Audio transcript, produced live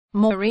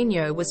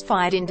Mourinho was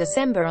fired in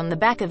December on the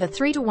back of a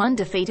 3-1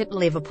 defeat at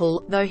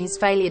Liverpool, though his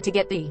failure to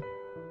get the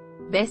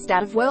best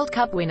out of World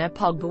Cup winner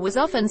Pogba was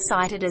often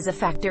cited as a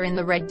factor in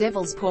the Red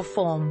Devils' poor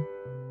form.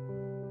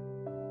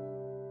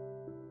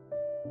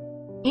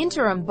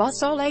 Interim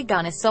boss Ole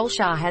Gunnar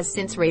Solskjaer has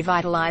since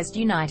revitalised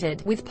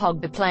United, with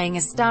Pogba playing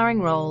a starring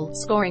role,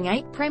 scoring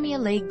 8 Premier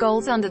League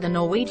goals under the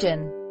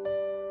Norwegian.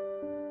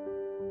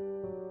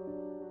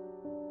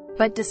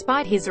 But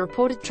despite his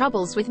reported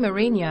troubles with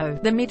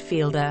Mourinho, the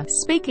midfielder,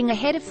 speaking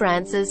ahead of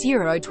France's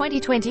Euro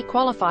 2020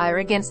 qualifier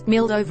against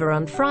Moldova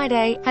on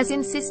Friday, has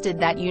insisted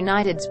that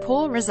United's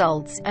poor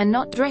results, and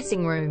not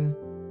dressing room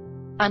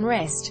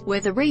unrest,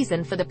 were the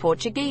reason for the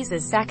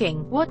Portuguese's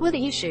sacking. What were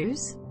the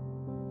issues?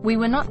 "We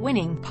were not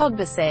winning,"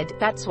 Pogba said.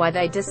 "That's why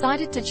they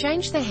decided to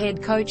change the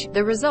head coach.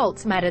 The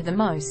results matter the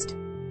most.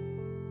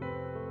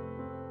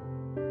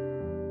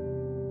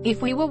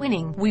 If we were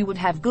winning, we would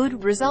have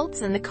good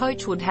results and the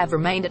coach would have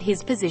remained at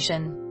his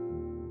position.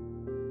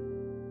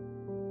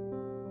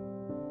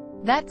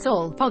 That's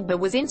all." Pogba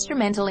was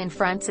instrumental in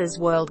France's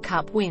World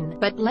Cup win,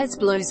 but Les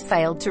Bleus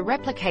failed to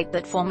replicate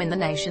that form in the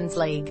Nations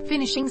League,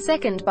 finishing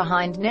second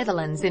behind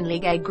Netherlands in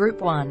Ligue A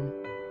Group 1.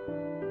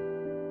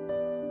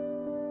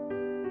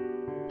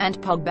 And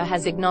Pogba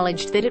has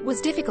acknowledged that it was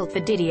difficult for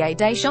Didier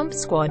Deschamps'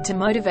 squad to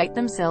motivate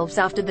themselves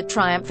after the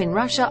triumph in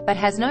Russia, but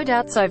has no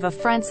doubts over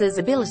France's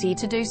ability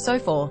to do so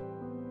for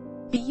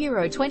the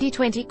Euro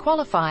 2020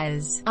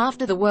 qualifiers.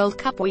 "After the World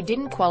Cup we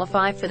didn't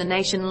qualify for the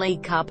Nation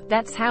League Cup,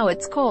 that's how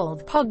it's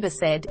called," Pogba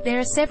said. "There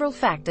are several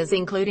factors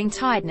including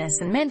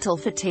tiredness and mental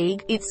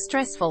fatigue. It's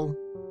stressful.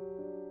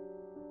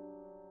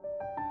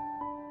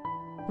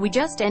 We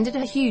just ended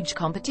a huge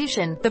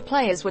competition. The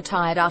players were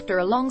tired after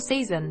a long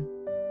season.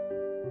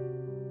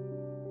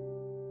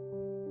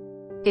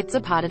 It's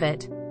a part of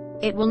it.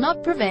 It will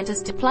not prevent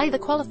us to play the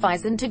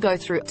qualifiers and to go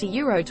through to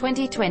Euro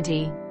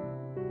 2020.